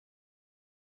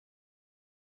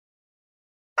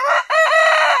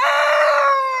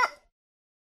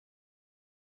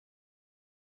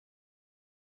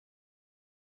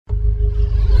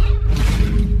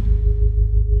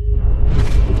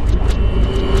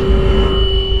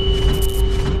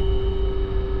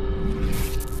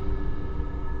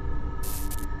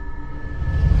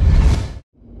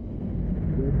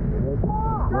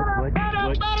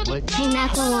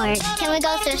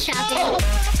go to shouting.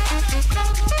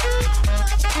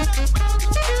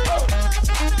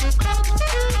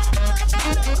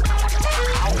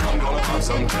 I'm gonna pop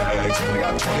some tags. I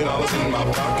got $20 in my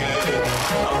pocket.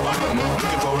 I'm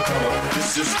looking for a come up.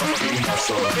 This is fucking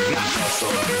hustle. Not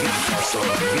hustle. Not hustle.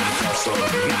 Not hustle.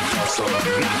 Not hustle.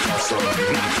 Not hustle. Not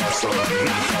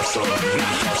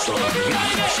hustle. Not hustle. Not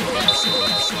hustle.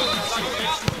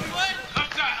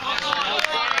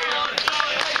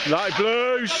 Light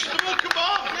blues. Come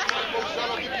on!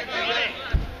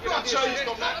 You got changed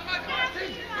on that.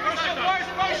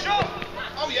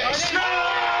 Oh yes!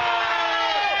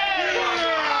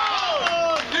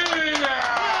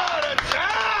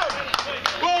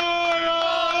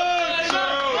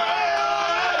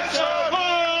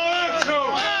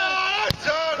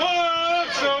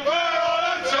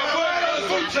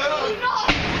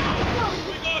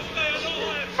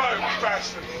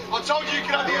 I told you you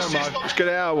could have the assist. Let's get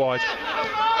it out wide. That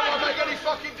won't make any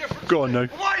fucking difference. Go on, now. Away!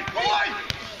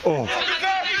 Oh.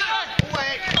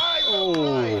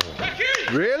 Oh.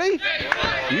 Really?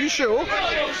 Are you sure?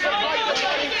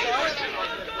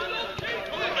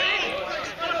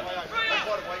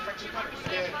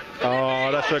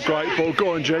 Oh, that's a great ball.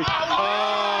 Go on, G. Oh.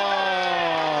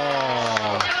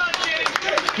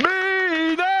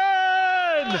 Me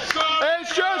then!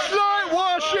 It's just like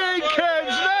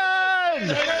Washington's then!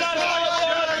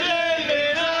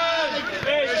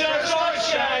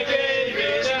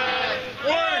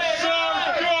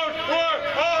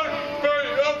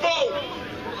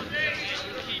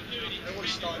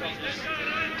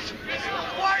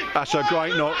 That's a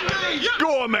great knock.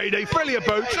 Go on, matey. Fill your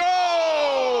boots.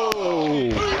 Oh!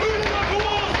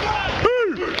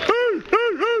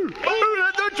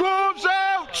 Let the dwarves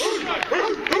out!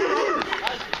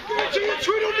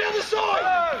 Twin on the other side!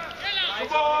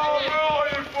 Come on, where are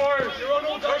you boys? You're on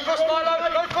all day. Don't cross Milo,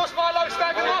 don't cross Milo,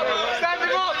 stand him up! Stand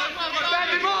him up! Stand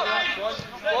him up!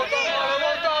 Well done, Milo,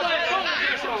 well done!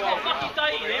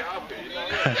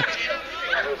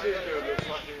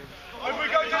 Over we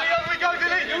go, Dilly, over we go, Dilly!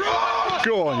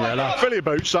 Go on, Yella. Fill your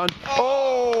boots, son.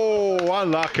 Oh,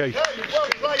 unlucky.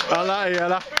 Unlucky,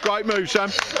 Yella. Great move,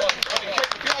 Sam.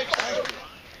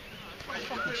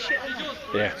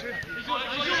 Yeah.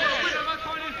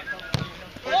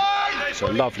 It's a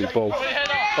lovely ball.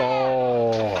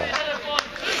 Oh.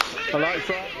 I like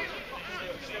that.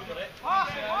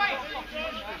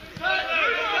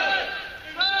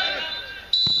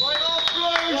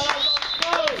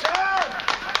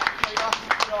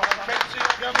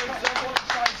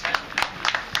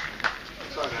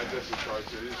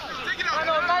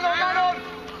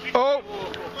 Oh!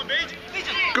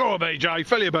 Go on, BJ,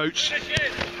 fill your boots.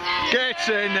 Get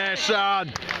in there,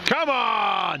 son. Come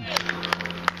on!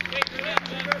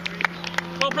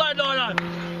 Well played, Lino.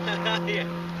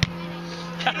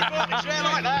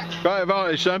 Great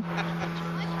advantage, Sam.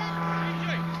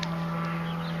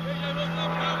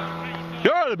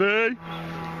 Gotta be.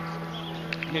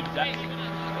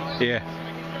 Yeah.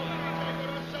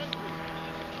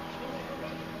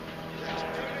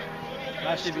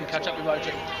 Let's see if we can catch up with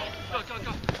Roger.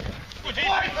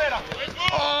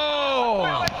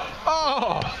 Oh!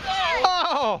 Oh!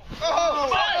 Oh!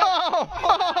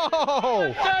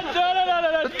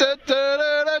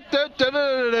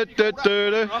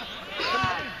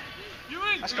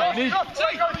 That's got me.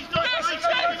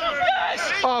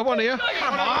 Oh, one of you.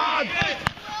 Come on!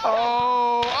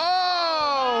 Oh!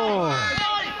 Oh!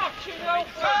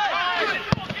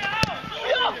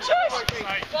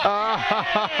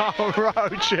 Oh,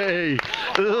 Roachy!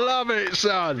 Love it,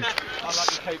 son.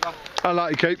 I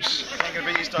like your keeps.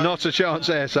 Not a chance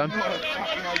there, son.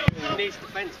 He needs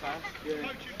defence, man.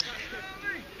 Yeah.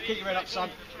 Keep your head up, son.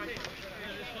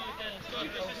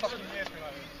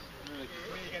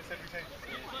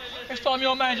 Next time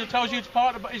your manager tells you to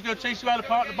park the bus, he's going to teach you how to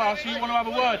park the bus, so you want to have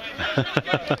a word.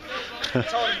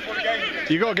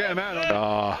 You got to get him out.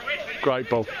 Ah, great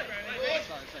ball.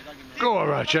 Go on,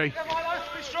 Roachy.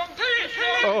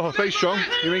 Oh, be strong.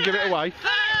 You didn't give it away.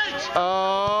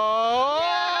 Oh,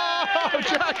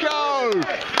 Jacko!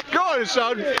 Go on,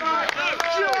 son.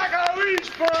 Jacko, he's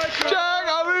back.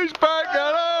 Jacko, who's back?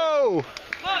 Hello.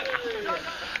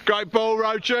 Great ball,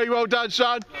 Roachy. Well done,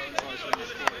 son.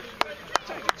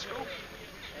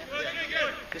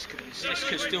 This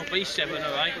could still be 7 or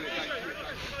 8.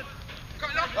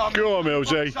 Go on,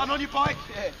 Millsy. Son, on your bike.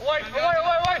 Wait.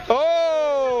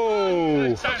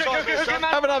 Oh!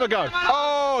 Have another go.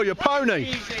 Oh, your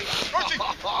pony.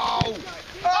 Oh!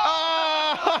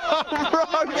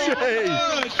 Roachy!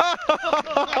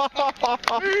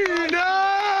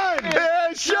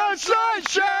 It's just like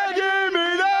Shaggy me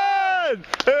then! then.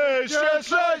 It's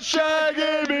just like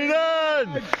shagging me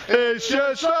then. It's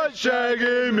just like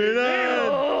shagging me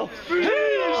then.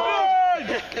 It's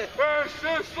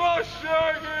just like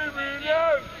shagging me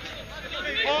then.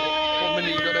 Oh,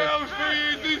 we else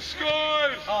be in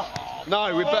disguise.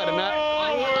 No, we're better than that.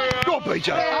 Go on,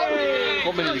 BJ.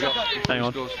 What minute you got? Hang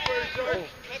on.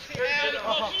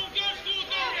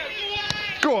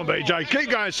 Go on, BJ. Keep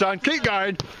going, son. Keep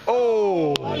going.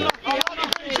 Oh.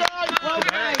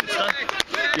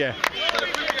 Yeah.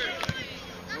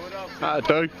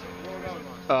 That'll do.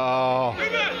 Oh.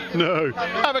 No.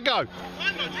 Have a go.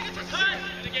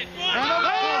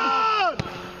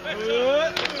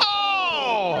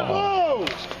 Oh.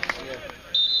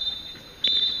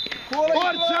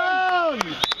 One down.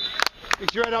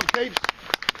 Get your head up, Keeps.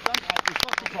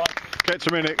 Gets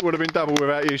a minute. Would have been double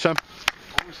without you, son.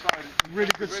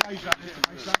 Really good save that,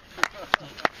 Mr. Mason.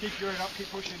 Keep your head up, keep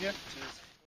pushing, yeah?